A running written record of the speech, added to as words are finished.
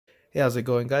Hey, how's it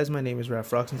going, guys? My name is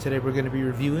Rafrox, and today we're going to be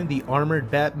reviewing the Armored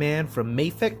Batman from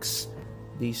Mafex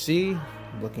DC.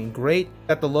 Looking great.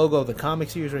 Got the logo of the comic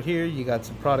series right here. You got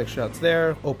some product shots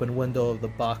there. Open window of the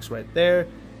box right there.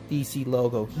 DC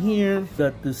logo here.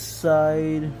 Got the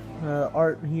side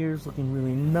art here. Is looking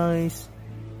really nice.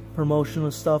 Promotional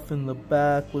stuff in the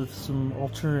back with some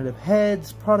alternative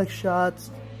heads, product shots,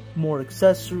 more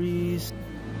accessories,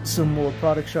 some more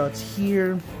product shots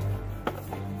here.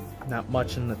 Not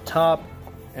much in the top,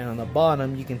 and on the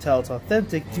bottom you can tell it's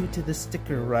authentic due to the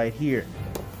sticker right here.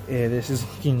 And this is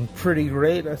looking pretty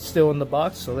great. It's still in the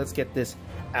box, so let's get this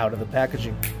out of the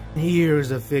packaging.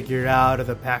 Here's a figure out of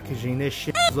the packaging. This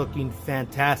shit is looking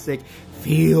fantastic.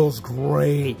 Feels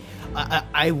great.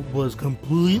 I was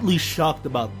completely shocked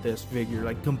about this figure.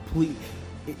 Like,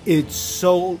 it's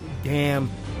so damn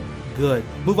good.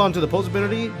 Move on to the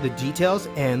posability, the details,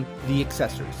 and the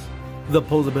accessories. The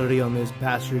posability on this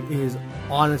bastard is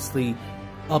honestly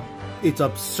it's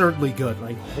absurdly good.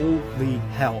 Like, holy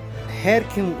hell. Head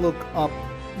can look up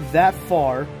that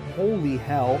far. Holy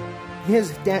hell.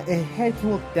 His head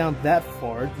can look down that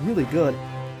far. Really good.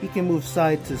 He can move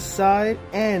side to side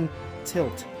and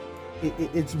tilt.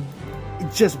 It's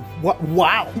just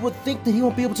wow. You would think that he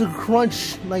won't be able to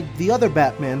crunch like the other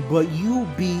Batman, but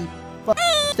you'd be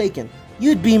mistaken.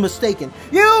 You'd be mistaken.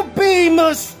 You'd be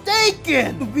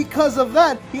mistaken! Because of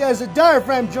that, he has a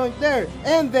diaphragm joint there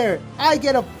and there. I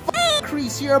get a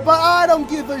crease here, but I don't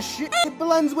give a shit. It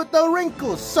blends with the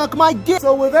wrinkles. Suck my dick.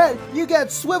 So with that, you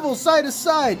get swivel side to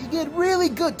side. You get really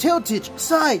good tiltage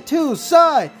side to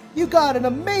side. You got an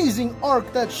amazing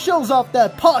arc that shows off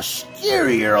that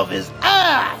posterior of his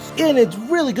ass. And it's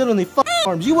really good on the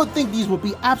arms. You would think these would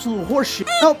be absolute horseshit.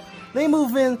 Nope. They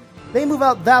move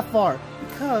out that far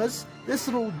because this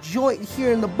little joint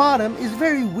here in the bottom is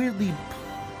very weirdly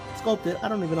sculpted. I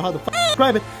don't even know how to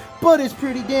describe it, but it's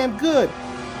pretty damn good.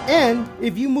 And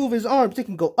if you move his arms, they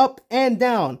can go up and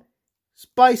down.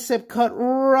 Bicep cut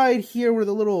right here where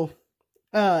the little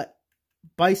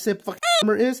bicep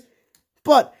hammer is.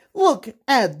 But look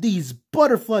at these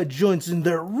butterfly joints in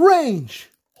their range.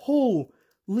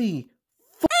 Holy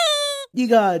f***. You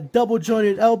got double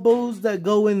jointed elbows that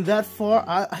go in that far.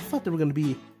 I thought they were going to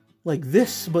be like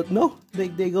this, but no,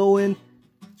 they go in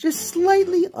just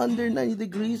slightly under 90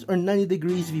 degrees, or 90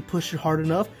 degrees if you push it hard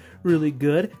enough. Really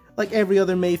good. Like every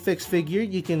other Mafex figure,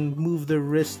 you can move the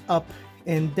wrist up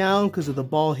and down because of the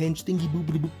ball hinge thingy. Boop,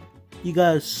 boop, boop. You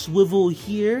got a swivel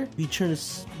here. If you trying to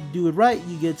do it right,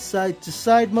 you get side to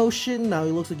side motion. Now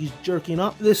he looks like he's jerking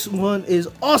off. This one is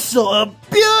also a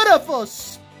beautiful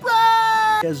sprite.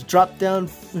 He has drop down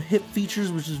hip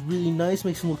features, which is really nice.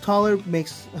 Makes him look taller.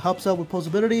 Helps out with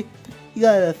posability. You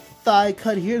got a thigh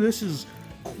cut here. This is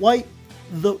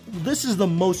the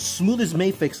most smoothest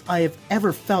Mafex I have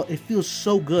ever felt. It feels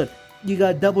so good. You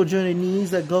got double jointed knees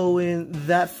that go in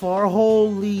that far.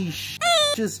 Holy shit.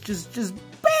 Just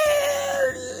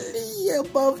barely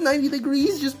above 90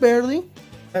 degrees, just barely.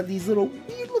 Got these little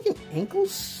weird looking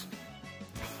ankles.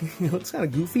 It looks kind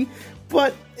of goofy,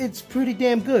 but it's pretty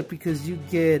damn good because you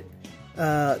get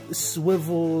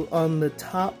swivel on the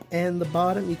top and the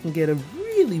bottom. You can get a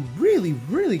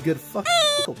really good fucking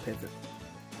ankle pivot.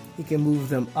 You can move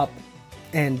them up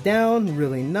and down,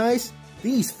 really nice.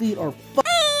 These feet are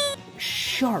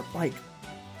sharp, like,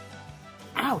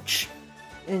 ouch.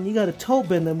 And you got a toe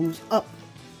bend that moves up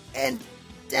and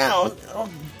down. Oh,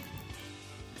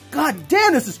 god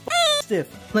damn, this is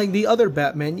stiff. Like the other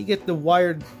Batman, you get the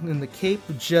wired and the cape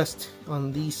just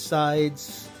on these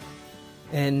sides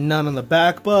and none on the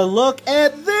back. But look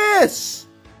at this!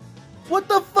 What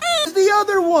the fuck is the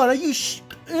other one? Are you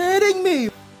kidding me?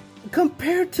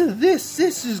 Compared to this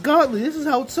is godly. This is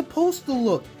how it's supposed to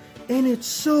look. And it's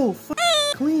so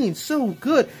clean, so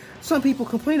good. Some people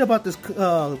complain about this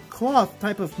cloth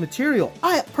type of material.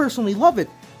 I personally love it.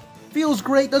 Feels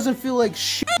great, doesn't feel like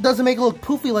shit, doesn't make it look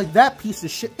poofy like that piece of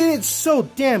shit. It's so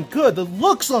damn good. The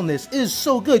looks on this is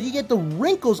so good. You get the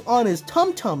wrinkles on his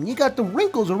tum-tum. You got the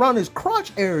wrinkles around his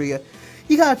crotch area.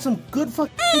 You got some good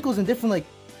fucking wrinkles and different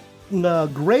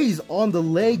like grays on the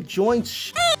leg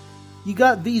joints. You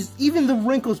got these, even the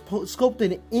wrinkles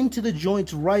sculpted into the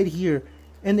joints right here,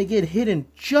 and they get hidden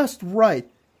just right.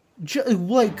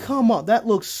 Like, come on, that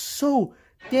looks so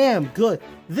damn good.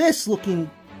 This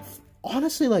looking,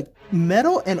 honestly, like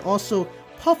metal and also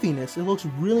puffiness. It looks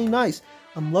really nice.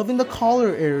 I'm loving the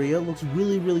collar area. It looks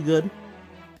really good.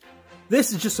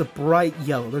 This is just a bright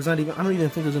yellow. There's not even, I don't even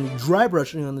think there's any dry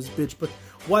brushing on this bitch, but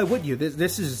why would you?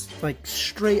 This is like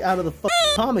straight out of the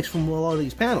comics from a lot of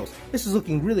these panels. This is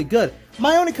looking really good.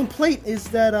 My only complaint is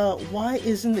that, why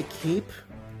isn't the cape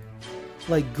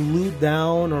like glued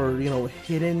down or, you know,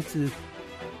 hidden to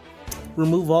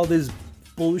remove all this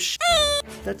bullshit.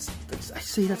 That's I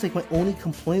say that's like my only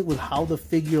complaint with how the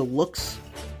figure looks,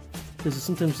 because it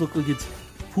sometimes looks like it's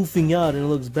poofing out and it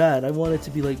looks bad. I want it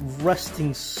to be like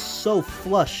resting so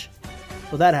flush.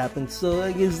 Well, that happens. So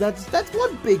I guess that's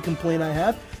one big complaint I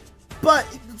have. But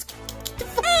let's get the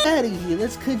fuck out of here.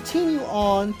 Let's continue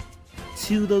on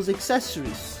to those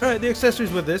accessories. Alright, the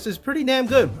accessories with this is pretty damn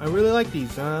good. I really like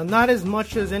these. Not as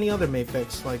much as any other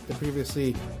Mafex like the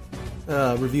previously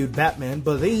reviewed Batman,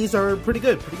 but these are pretty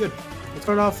good, Let's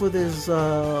start off with his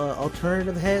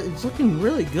alternative head. It's looking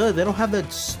really good. They don't have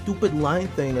that stupid line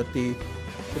thing that the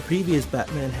previous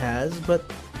Batman has, but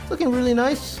it's looking really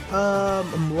nice.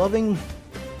 I'm loving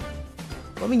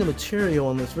the material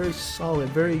on this. Very solid,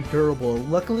 very durable.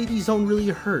 Luckily, these don't really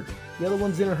hurt. The other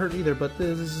ones didn't hurt either, but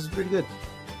this is pretty good.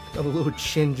 Got a little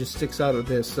chin just sticks out of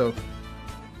this, so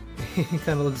it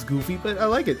kind of looks goofy, but I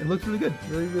like it. It looks really good.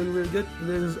 Really good.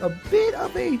 There's a bit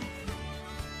of a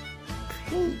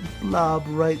paint blob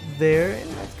right there,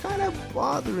 and that's kind of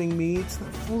bothering me. It's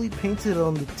not fully painted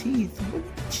on the teeth.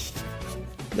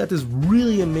 You got this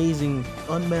really amazing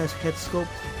unmasked head sculpt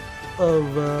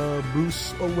of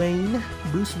Bruce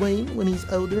Wayne when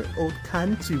he's older. Old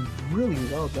Kantu, really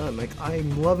well done. Like,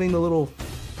 I'm loving the little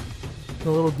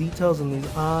details in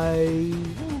these eyes,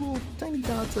 little tiny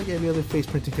dots like any other face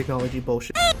printing technology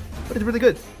bullshit. But it's really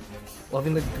good.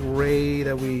 Loving the gray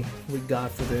that we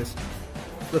got for this.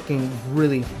 Looking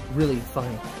really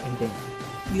fine and dandy.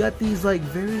 You got these like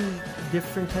very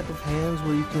different type of hands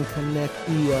where you can connect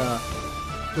the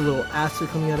little acid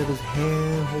coming out of his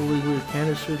hand, holy weird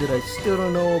canister that I still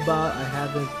don't know about.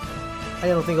 I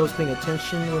don't think I was paying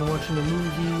attention when watching the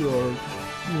movie or,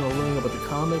 you know, learning about the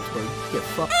comics, but get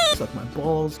fucked, suck my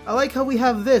balls. I like how we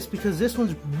have this, because this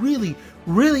one's really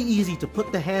easy to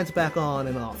put the hands back on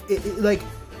and off. Like,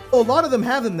 a lot of them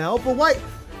have them now, but why?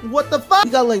 What the fuck?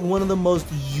 We got like one of the most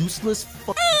useless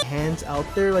fucking hands out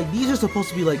there. Like, these are supposed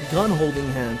to be like gun holding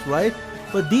hands, right?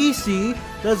 But DC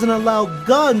doesn't allow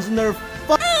guns in their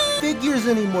fucking figures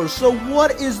anymore. So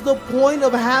what is the point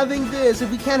of having this if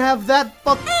we can't have that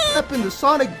fucking weapon, the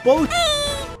Sonic bullshit?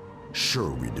 Sure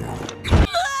we do.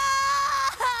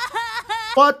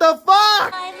 What the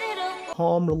fuck?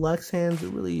 Calm, relaxed hands are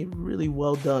really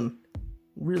well done.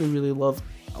 Really love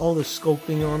all the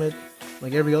sculpting on it,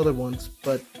 like every other one's,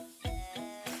 but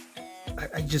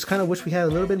I just kind of wish we had a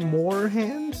little bit more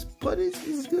hands, but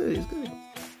it's good, it's good.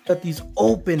 Got these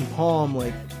open palm,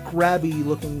 like grabby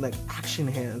looking like action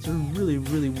hands. They're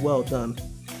really well done.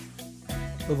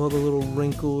 Love all the little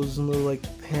wrinkles and the like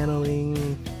paneling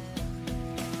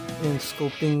and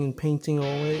sculpting and painting all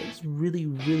it. It's really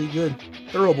good.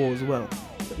 Durable as well.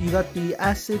 You got the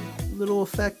acid little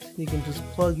effect. You can just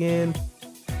plug in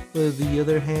with the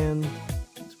other hand.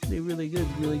 It's really good.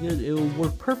 It will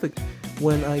work perfect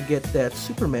when I get that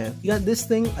Superman. You got this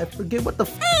thing. I forget what the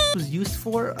f it was used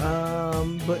for,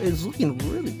 but it's looking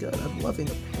really good. I'm loving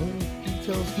the paint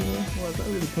details here. Well, it's not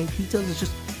really paint details. It's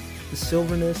just the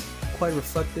silverness, quite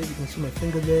reflective. You can see my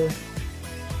finger there.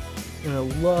 And I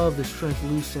love this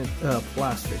translucent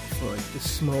plastic for like the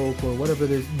smoke or whatever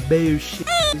this beige shit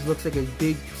is. Looks like a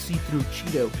big see-through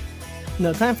Cheeto.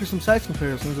 Now time for some size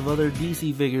comparisons of other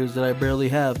DC figures that I barely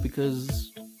have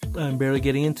because I'm barely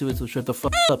getting into it, so shut the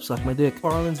fuck up, suck my dick.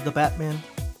 Farland's the Batman.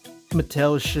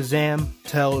 Mattel's Shazam.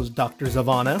 Mattel's Dr.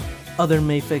 Zavanna. Other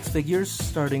Mafex figures,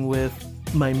 starting with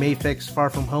my Mafex Far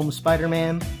From Home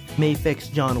Spider-Man,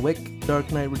 Mafex John Wick,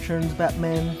 Dark Knight Returns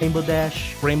Batman,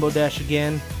 Rainbow Dash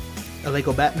again, a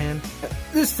Lego Batman.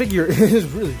 This figure is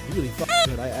really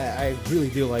fucking good. I really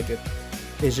do like it.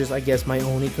 It's just, I guess my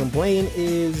only complaint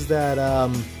is that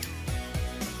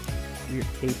weird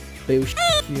cape bullshit.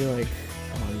 You're like,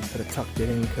 come on, you could have tucked it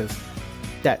in because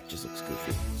that just looks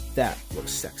goofy. That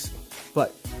looks sexy.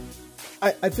 But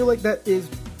I feel like that is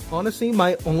honestly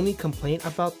my only complaint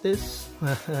about this.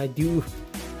 I don't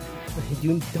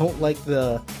like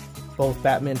the both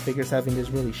Batman figures having this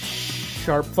really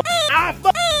sharp.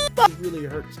 It really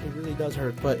hurts. It really does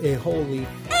hurt. But holy,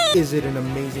 is it an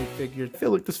amazing figure? I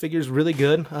feel like this figure is really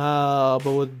good.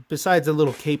 But besides a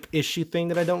little cape issue thing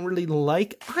that I don't really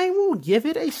like, I will give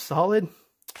it a solid.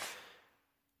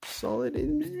 I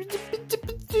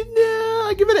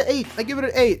give it an 8. I give it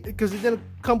an 8 because it didn't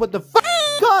come with the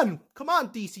gun. Come on,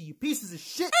 DC, you pieces of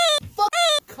shit.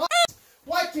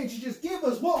 Why can't you just give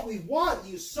us what we want,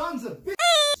 you sons of bitches?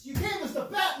 You gave us the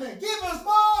Batman. Give us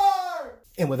more.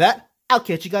 And with that, I'll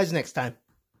catch you guys next time.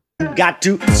 You got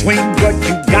to swing what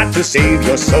you got to save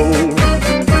your soul.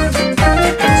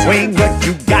 Swing what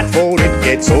you got for it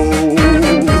gets old.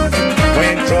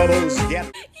 When troubles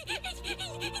get